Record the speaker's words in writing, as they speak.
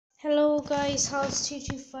Hello guys,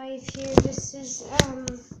 House225 here. This is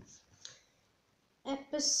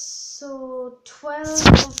episode 12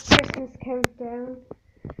 of Christmas Countdown.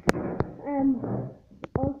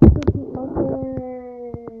 Also the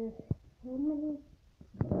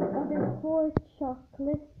other 4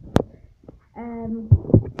 chocolates.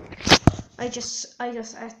 I just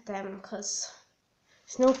ate them because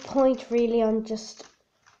there's no point really on just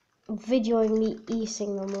videoing me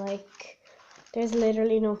eating them. Like, there's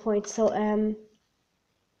literally no point. So I'm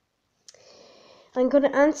going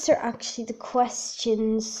to answer actually the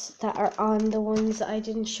questions that are on the ones that I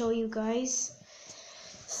didn't show you guys.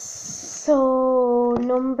 So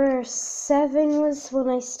number 7 was when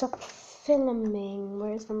I stopped filming.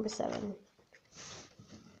 Where's number 7?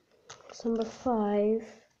 It's number 5.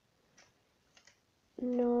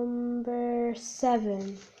 Number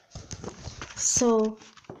 7. So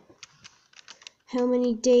how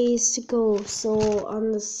many days to go? So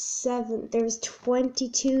on the 7th, there's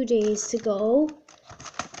 22 days to go.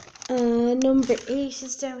 Number 8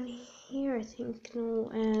 is down here, I think. No,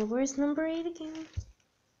 where's number 8 again?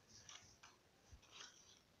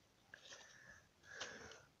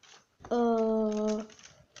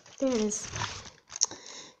 There it is.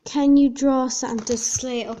 Can you draw Santa's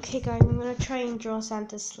sleigh? Okay, guys, I'm gonna try and draw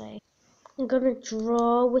Santa's sleigh. I'm gonna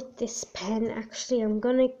draw with this pen. Actually, I'm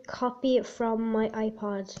gonna copy it from my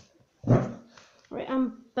iPod. Right,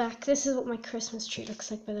 I'm back. This is what my Christmas tree looks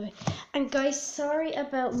like, by the way. And guys, sorry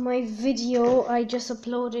about my video I just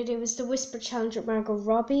uploaded. It was the Whisper Challenge with Margot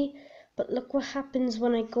Robbie. But look what happens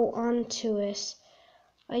when I go on to it.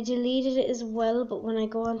 I deleted it as well, but when I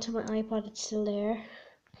go onto my iPod, it's still there.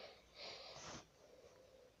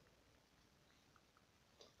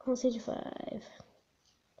 Stage 5.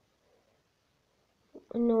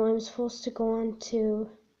 No, I'm supposed to go on to...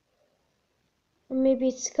 Or maybe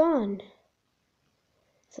it's gone.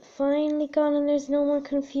 Is it finally gone and there's no more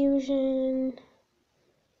confusion?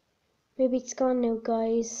 Maybe it's gone now,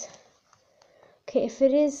 guys. Okay, if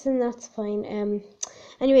it is, then that's fine.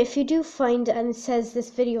 Anyway, if you do find it and it says this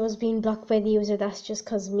video is being blocked by the user, that's just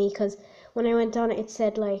because when I went on it, it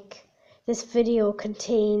said like this video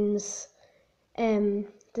contains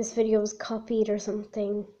this video was copied or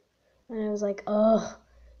something, and I was like, oh,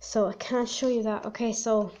 so I can't show you that. Okay,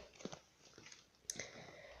 so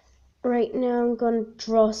right now I'm gonna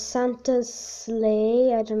draw Santa's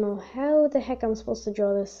sleigh. I don't know how the heck I'm supposed to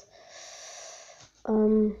draw this.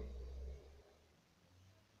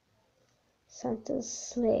 Santa's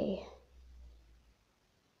sleigh.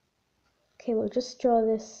 Okay, we'll just draw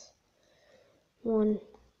this one.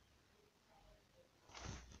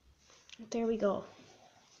 There we go.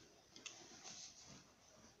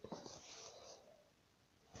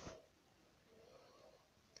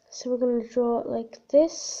 So we're going to draw it like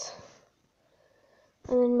this,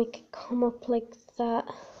 and then make it come up like that.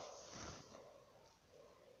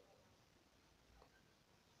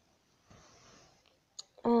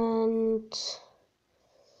 And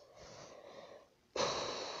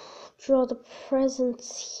draw the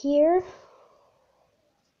presents here.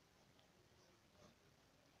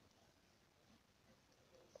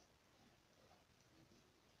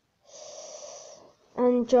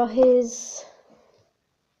 And draw his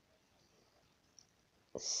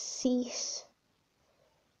seat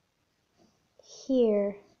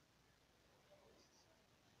here.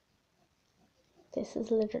 This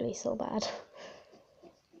is literally so bad.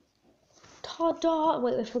 Ta-da!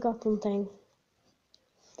 Wait, I forgot something.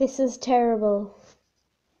 This is terrible.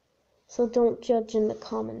 So don't judge in the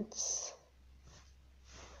comments.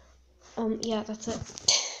 Yeah, that's it.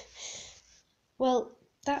 Well,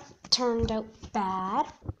 that turned out bad.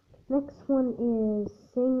 Next one is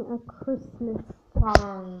sing a Christmas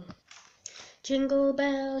song. Jingle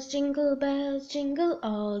bells, jingle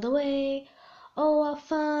all the way. Oh, how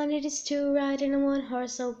fun it is to ride in a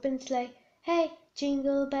one-horse open sleigh. Hey,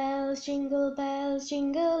 jingle bells, jingle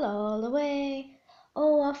all the way.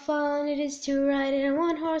 Oh, how fun it is to ride in a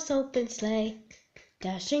one-horse open sleigh.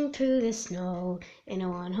 Dashing through the snow in a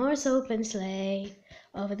one-horse open sleigh.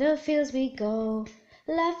 Over the fields we go,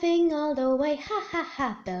 laughing all the way, ha ha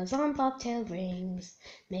ha. Bells on bobtail rings,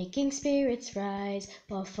 making spirits rise.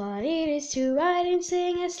 What fun it is to ride and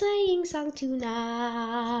sing a sleighing song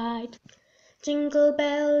tonight. Jingle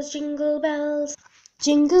bells, jingle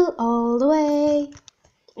all the way.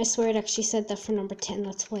 I swear it actually said that for number 10,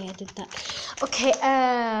 that's why I did that. Okay,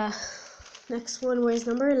 next one, where's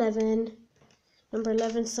number 11? Number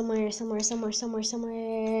 11 somewhere.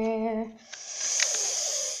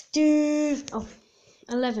 Dude. Oh,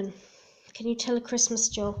 11. Can you tell a Christmas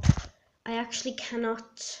joke? I actually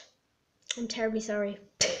cannot. I'm terribly sorry.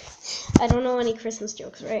 I don't know any Christmas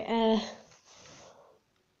jokes, right?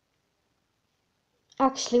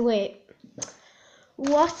 Actually, wait.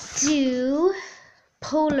 What do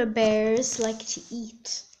polar bears like to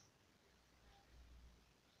eat?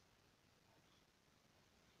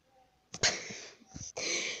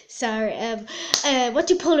 Sorry. What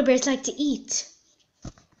do polar bears like to eat?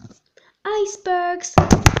 Icebergs.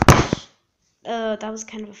 That was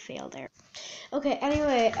kind of a fail there. Okay.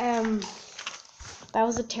 Anyway, that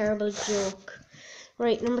was a terrible joke.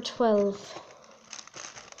 Right, number 12.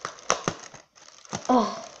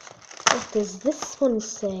 Oh, what does this one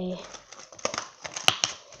say?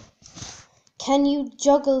 Can you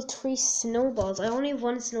juggle 3 snowballs? I only have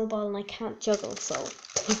 1 snowball and I can't juggle, so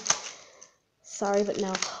sorry, but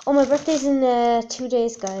no. Oh, my birthday's in 2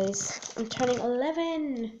 days, guys. I'm turning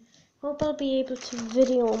 11. Hope I'll be able to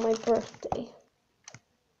video my birthday.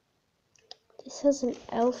 This has an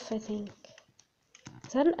elf, I think.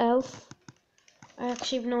 Is that an elf? I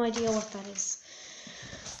actually have no idea what that is.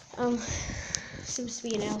 Seems to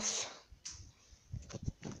be an elf.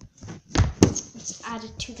 It's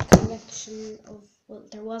added to the collection of, well,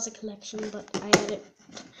 there was a collection, but I added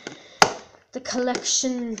the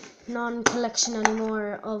collection, non-collection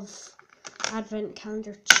anymore, of Advent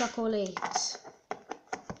Calendar Chocolate.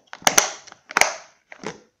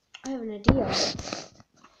 I have an idea.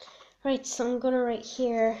 Right, so I'm gonna write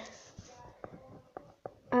here,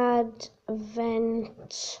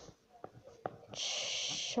 Advent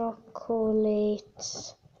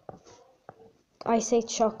Chocolate. I say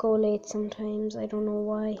chocolate sometimes, I don't know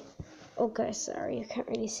why. Oh guys, sorry, you can't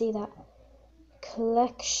really see that.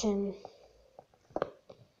 Collection.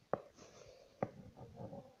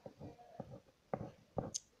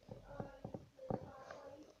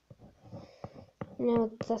 Now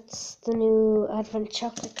that's the new Advent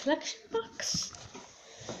Chocolate Collection box.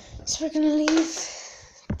 So we're gonna leave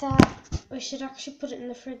that. We should actually put it in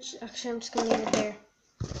the fridge. Actually, I'm just gonna leave it there.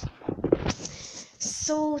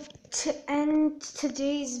 So to end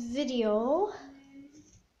today's video,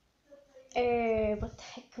 what the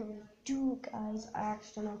heck can we do, guys? I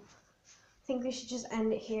actually don't know. I think we should just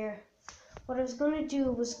end it here. What I was gonna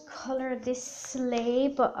do was color this sleigh,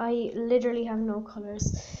 but I literally have no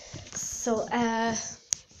colors. So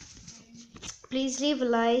please leave a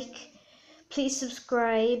like, please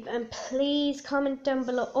subscribe, and please comment down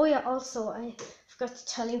below. Oh yeah, also I forgot to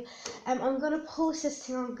tell you, I'm gonna post this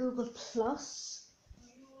thing on Google Plus,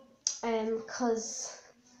 cause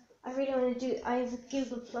I really want to do. I have a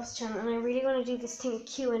Google Plus channel, and I really want to do this thing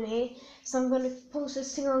Q&A. So I'm gonna post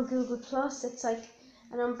this thing on Google Plus. It's like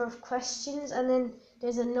a number of questions, and then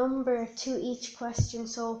there's a number to each question.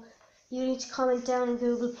 So you need to comment down in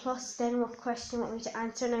Google Plus then what question you want me to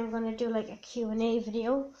answer, and I'm gonna do like a Q&A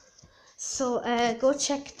video. So go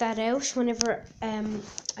check that out whenever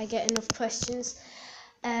I get enough questions.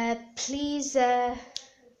 Please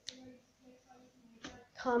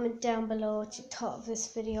comment down below what you thought of this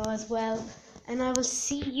video as well, and I will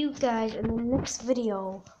see you guys in the next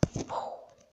video.